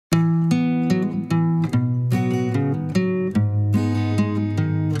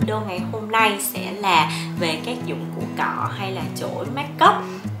nay sẽ là về các dụng cụ cọ hay là chổi makeup.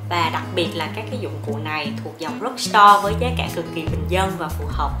 Và đặc biệt là các cái dụng cụ này thuộc dòng Drugstore với giá cả cực kỳ bình dân và phù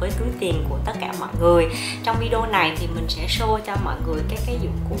hợp với túi tiền của tất cả mọi người. Trong video này thì mình sẽ show cho mọi người các cái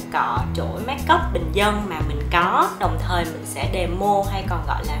dụng cụ cọ, chổi, makeup bình dân mà mình có. Đồng thời mình sẽ demo hay còn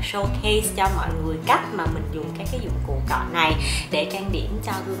gọi là showcase cho mọi người cách mà mình dùng các cái dụng cụ cọ này để trang điểm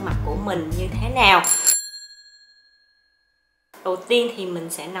cho gương mặt của mình như thế nào. Đầu tiên thì mình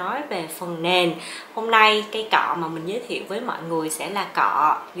sẽ nói về phần nền. Hôm nay cây cọ mà mình giới thiệu với mọi người sẽ là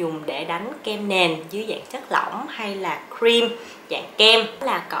cọ dùng để đánh kem nền dưới dạng chất lỏng hay là cream dạng kem.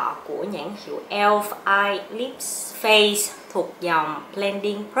 Là cọ của nhãn hiệu e.l.f. Eye Lips Face thuộc dòng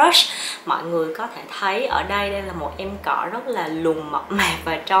Blending Brush. Mọi người có thể thấy ở đây là một em cọ rất là lùn mập mạp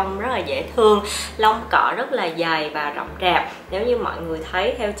và trông rất là dễ thương. Lông cọ rất là dày và rộng rạp. Nếu như mọi người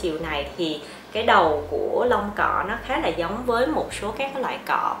thấy theo chiều này thì cái đầu của lông cọ nó khá là giống với một số các loại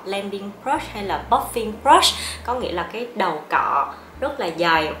cọ blending brush hay là buffing brush, có nghĩa là cái đầu cọ rất là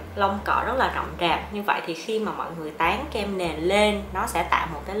dày, lông cọ rất là rộng rạp. Như vậy thì khi mà mọi người tán kem nền lên, nó sẽ tạo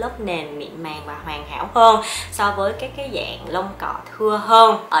một cái lớp nền mịn màng và hoàn hảo hơn so với các cái dạng lông cọ thưa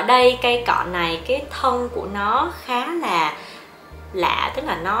hơn. Ở đây cây cọ này, cái thân của nó khá là lạ, tức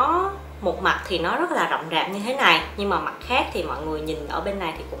là nó một mặt thì nó rất là rộng rạp như thế này, nhưng mà mặt khác thì mọi người nhìn ở bên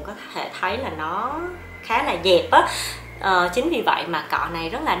này thì cũng có thể thấy là nó khá là dẹp á. Chính vì vậy mà cọ này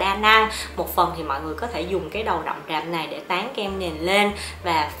rất là đa năng. Một phần thì mọi người có thể dùng cái đầu rộng rạp này để tán kem nền lên,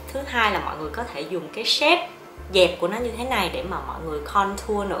 và thứ hai là mọi người có thể dùng cái shape dẹp của nó như thế này để mà mọi người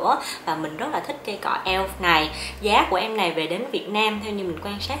contour nữa. Và mình rất là thích cây cọ e.l.f. này. Giá của em này về đến Việt Nam theo như mình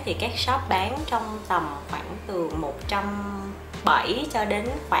quan sát thì các shop bán trong tầm khoảng từ 170 cho đến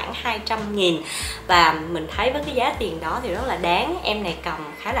khoảng 200.000, và mình thấy với cái giá tiền đó thì rất là đáng. Em này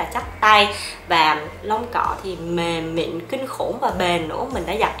cầm khá là chắc tay và lông cọ thì mềm mịn kinh khủng và bền nữa. Mình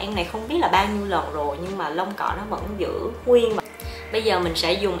đã giặt em này không biết là bao nhiêu lần rồi nhưng mà lông cọ nó vẫn giữ nguyên. Bây giờ mình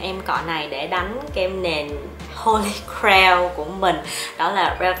sẽ dùng em cọ này để đánh kem nền Holy Grail của mình, đó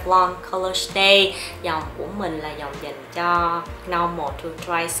là Revlon Color Stay. Dòng của mình là dòng dành cho normal to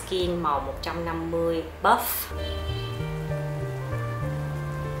dry skin, màu 150 buff.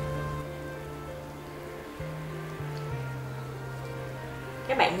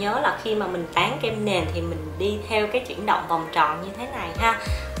 Các bạn nhớ là khi mà mình tán kem nền thì mình đi theo cái chuyển động vòng tròn như thế này ha.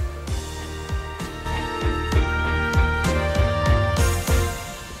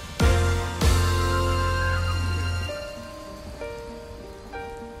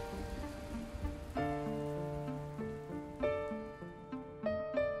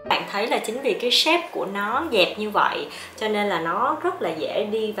 Bạn thấy là chính vì cái shape của nó dẹp như vậy cho nên là nó rất là dễ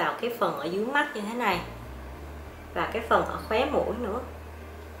đi vào cái phần ở dưới mắt như thế này và cái phần ở khóe mũi nữa.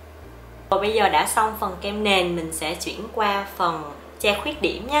 Rồi bây giờ đã xong phần kem nền, mình sẽ chuyển qua phần che khuyết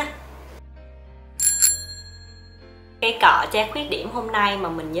điểm nha. Cây cọ che khuyết điểm hôm nay mà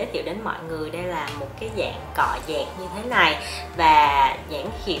mình giới thiệu đến mọi người đây là một cái dạng cọ dẹt như thế này, và nhãn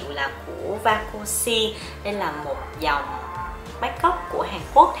hiệu là của Vacosi. Đây là một dòng makeup của Hàn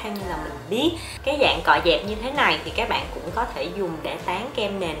Quốc theo như là mình biết. Cái dạng cọ dẹp như thế này thì các bạn cũng có thể dùng để tán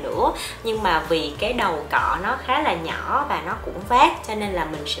kem nền nữa, nhưng mà vì cái đầu cọ nó khá là nhỏ và nó cũng vát cho nên là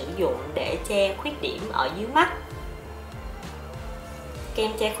mình sử dụng để che khuyết điểm ở dưới mắt.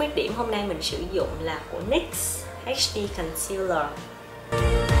 Kem che khuyết điểm hôm nay mình sử dụng là của NYX HD Concealer.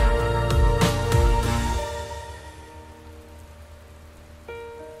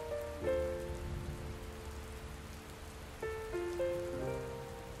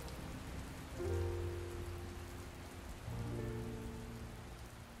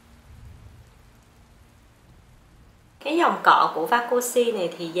 Cái dòng cọ của Vacosi này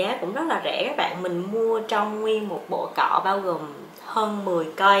thì giá cũng rất là rẻ các bạn. Mình mua trong nguyên một bộ cọ bao gồm hơn 10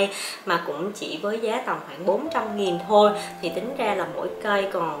 cây mà cũng chỉ với giá tầm khoảng 400.000 thôi. Thì tính ra là mỗi cây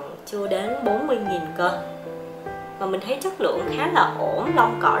còn chưa đến 40.000 cơ. Và mình thấy chất lượng khá là ổn,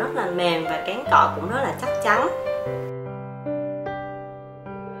 lông cọ rất là mềm và cán cọ cũng rất là chắc chắn.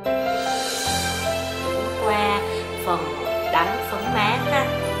 Qua phần đánh phấn má ha.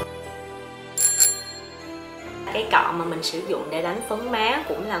 Cái cọ mà mình sử dụng để đánh phấn má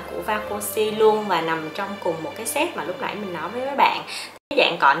cũng là của Vacosi luôn và nằm trong cùng một cái set mà lúc nãy mình nói với các bạn. Cái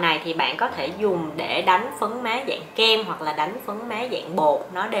dạng cọ này thì bạn có thể dùng để đánh phấn má dạng kem hoặc là đánh phấn má dạng bột,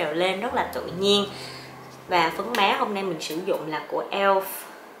 nó đều lên rất là tự nhiên. Và phấn má hôm nay mình sử dụng là của e.l.f.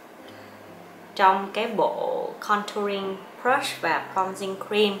 trong cái bộ contouring brush và bronzing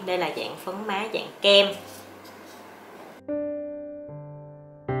cream. Đây là dạng phấn má dạng kem.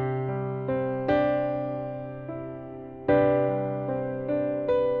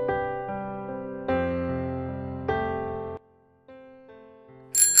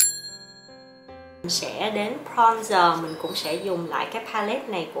 sẽ đến bronzer. Mình cũng sẽ dùng lại cái palette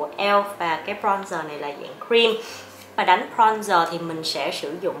này của LIệN và cái bronzer này là dạng cream. Và đánh bronzer thì mình sẽ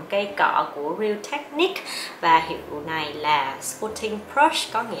sử dụng cây cọ của Real Technique và hiệu này là Spotting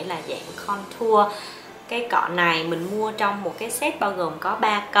Brush, có nghĩa là dạng contour. Cái cọ này mình mua trong một cái set bao gồm có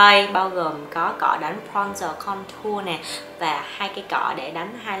 3 cây, bao gồm có cọ đánh bronzer contour nè và 2 cây cọ để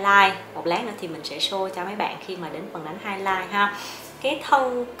đánh highlight. Một lát nữa thì mình sẽ show cho mấy bạn khi mà đến phần đánh highlight ha. Cái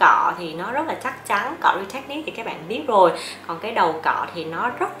thân cọ thì nó rất là chắc chắn, cọ Real Technique thì các bạn biết rồi. Còn cái đầu cọ thì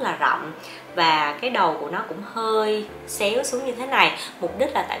nó rất là rộng và cái đầu của nó cũng hơi xéo xuống như thế này. Mục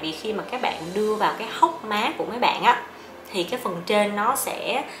đích là tại vì khi mà các bạn đưa vào cái hốc má của mấy bạn á, thì cái phần trên nó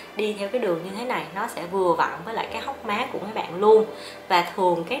sẽ đi theo cái đường như thế này, nó sẽ vừa vặn với lại cái hốc má của mấy bạn luôn. Và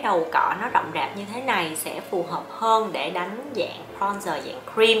thường cái đầu cọ nó rộng rạp như thế này sẽ phù hợp hơn để đánh dạng bronzer, dạng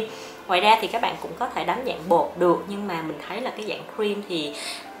cream. Ngoài ra thì các bạn cũng có thể đánh dạng bột được, nhưng mà mình thấy là cái dạng cream thì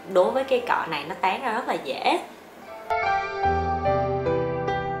đối với cây cọ này nó tán ra rất là dễ.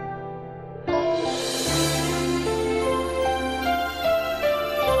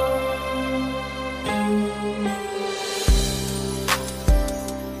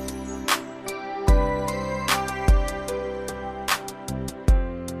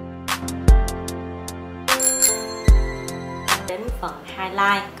 Đến phần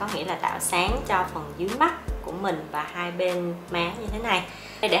highlight, có nghĩa là tạo sáng cho phần dưới mắt của mình và hai bên má như thế này.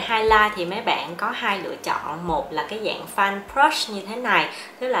 Để highlight thì mấy bạn có hai lựa chọn. Một là cái dạng fan brush như thế này,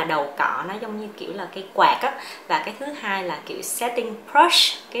 tức là đầu cọ nó giống như kiểu là cây quạt á. Và cái thứ hai là kiểu setting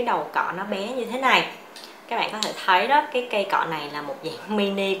brush, cái đầu cọ nó bé như thế này. Các bạn có thể thấy đó, cái cây cọ này là một dạng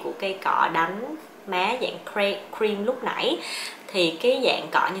mini của cây cọ đánh má dạng cream lúc nãy. Thì cái dạng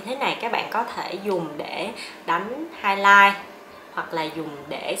cọ như thế này các bạn có thể dùng để đánh highlight hoặc là dùng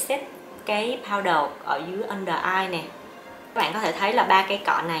để set cái powder ở dưới under eye nè. Các bạn có thể thấy là ba cây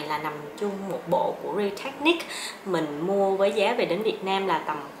cọ này là nằm chung một bộ của Real Technique. Mình mua với giá về đến Việt Nam là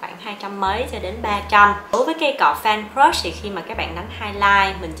tầm khoảng 200 mấy cho đến 300. Đối với cây cọ fan brush thì khi mà các bạn đánh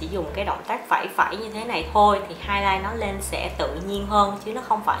highlight, mình chỉ dùng cái động tác phẩy phẩy như thế này thôi thì highlight nó lên sẽ tự nhiên hơn, chứ nó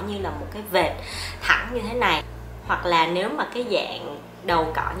không phải như là một cái vệt thẳng như thế này. Hoặc là nếu mà cái dạng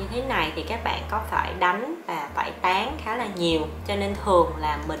đầu cọ như thế này thì các bạn có phải đánh và phải tán khá là nhiều, cho nên thường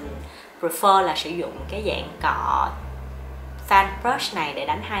là mình prefer là sử dụng cái dạng cọ fan brush này để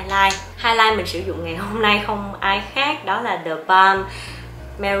đánh highlight. Highlight mình sử dụng ngày hôm nay không ai khác, đó là The Balm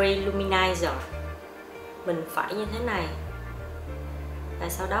Mary Luminizer. Mình phẩy như thế này và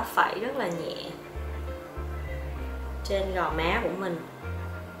sau đó phẩy rất là nhẹ trên gò má của mình.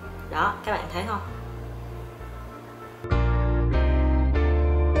 Đó, các bạn thấy không?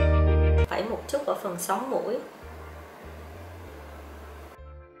 Phẩy một chút ở phần sống mũi.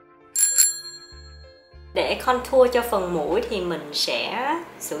 Để contour cho phần mũi thì mình sẽ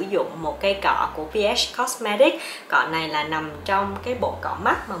sử dụng một cây cọ của PH Cosmetics. Cọ này là nằm trong cái bộ cọ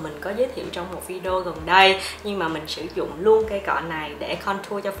mắt mà mình có giới thiệu trong một video gần đây. Nhưng mà mình sử dụng luôn cây cọ này để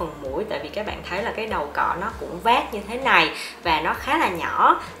contour cho phần mũi. Tại vì các bạn thấy là cái đầu cọ nó cũng vát như thế này và nó khá là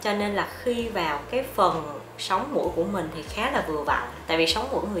nhỏ, cho nên là khi vào cái phần sống mũi của mình thì khá là vừa vặn. Tại vì sống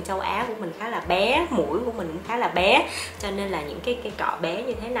mũi người châu Á của mình khá là bé, mũi của mình cũng khá là bé, cho nên là những cái cây cọ bé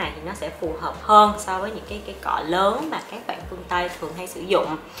như thế này thì nó sẽ phù hợp hơn so với những cái cây cọ lớn mà các bạn phương Tây thường hay sử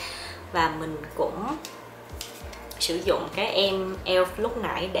dụng. Và mình cũng sử dụng cái em LIệN lúc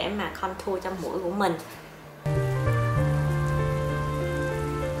nãy để mà contour trong mũi của mình.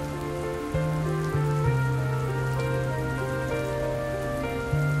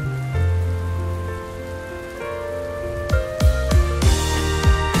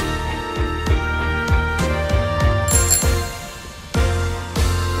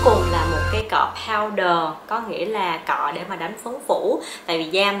 Cọ powder, có nghĩa là cọ để mà đánh phấn phủ. Tại vì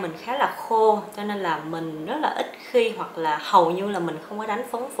da mình khá là khô cho nên là mình rất là ít khi, hoặc là hầu như là mình không có đánh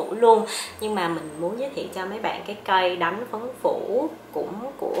phấn phủ luôn. Nhưng mà mình muốn giới thiệu cho mấy bạn cái cây đánh phấn phủ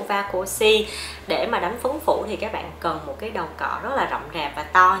cũng của Vacosi. Để mà đánh phấn phủ thì các bạn cần một cái đầu cọ rất là rộng rạp và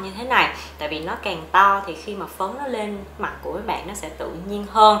to như thế này. Tại vì nó càng to thì khi mà phấn nó lên mặt của mấy bạn nó sẽ tự nhiên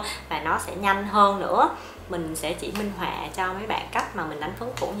hơn và nó sẽ nhanh hơn nữa. Mình sẽ chỉ minh họa cho mấy bạn cách mà mình đánh phấn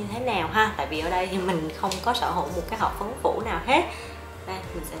phủ như thế nào ha. Tại vì ở đây thì mình không có sở hữu một cái hộp phấn phủ nào hết. Đây,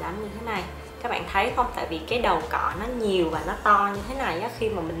 mình sẽ đánh như thế này. Các bạn thấy không? Tại vì cái đầu cọ nó nhiều và nó to như thế này á, khi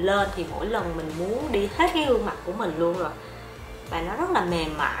mà mình lên thì mỗi lần mình muốn đi hết cái gương mặt của mình luôn rồi. Và nó rất là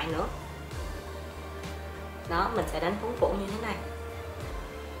mềm mại nữa. Đó, mình sẽ đánh phấn phủ như thế này.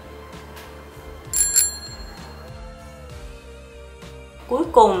 Cuối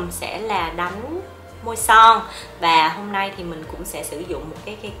cùng sẽ là đánh môi son. Và hôm nay thì mình cũng sẽ sử dụng một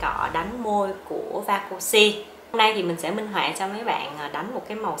cái cây cọ đánh môi của Vacosi. Hôm nay thì mình sẽ minh họa cho mấy bạn đánh một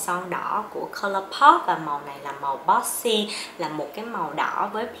cái màu son đỏ của Colourpop, và màu này là màu Bossy, là một cái màu đỏ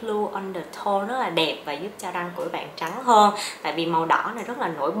với blue undertone rất là đẹp và giúp cho răng của các bạn trắng hơn. Tại vì màu đỏ này rất là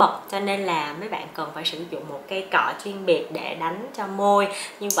nổi bật cho nên là mấy bạn cần phải sử dụng một cây cọ chuyên biệt để đánh cho môi.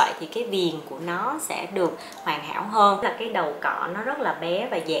 Như vậy thì cái viền của nó sẽ được hoàn hảo hơn. Là cái đầu cọ nó rất là bé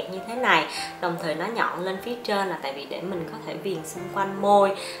và dẹt như thế này, đồng thời nó nhọn lên phía trên là tại vì để mình có thể viền xung quanh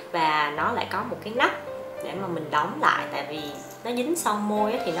môi, và nó lại có một cái nắp để mà mình đóng lại, tại vì nó dính son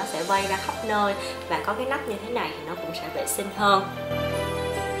môi thì nó sẽ vây ra khắp nơi, và có cái nắp như thế này thì nó cũng sẽ vệ sinh hơn.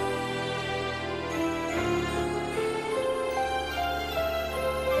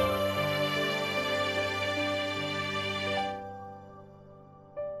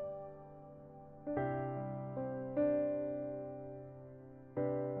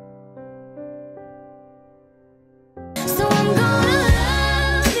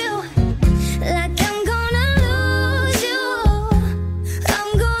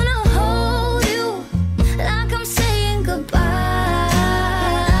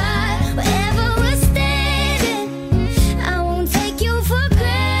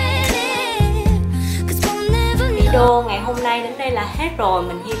 Video ngày hôm nay đến đây là hết rồi.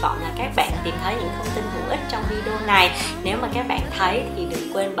 Mình hy vọng là các bạn tìm thấy những thông tin hữu ích trong video này. Nếu mà các bạn thấy thì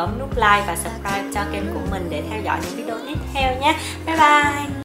đừng quên bấm nút like và subscribe cho kênh của mình để theo dõi những video tiếp theo nhé. Bye bye!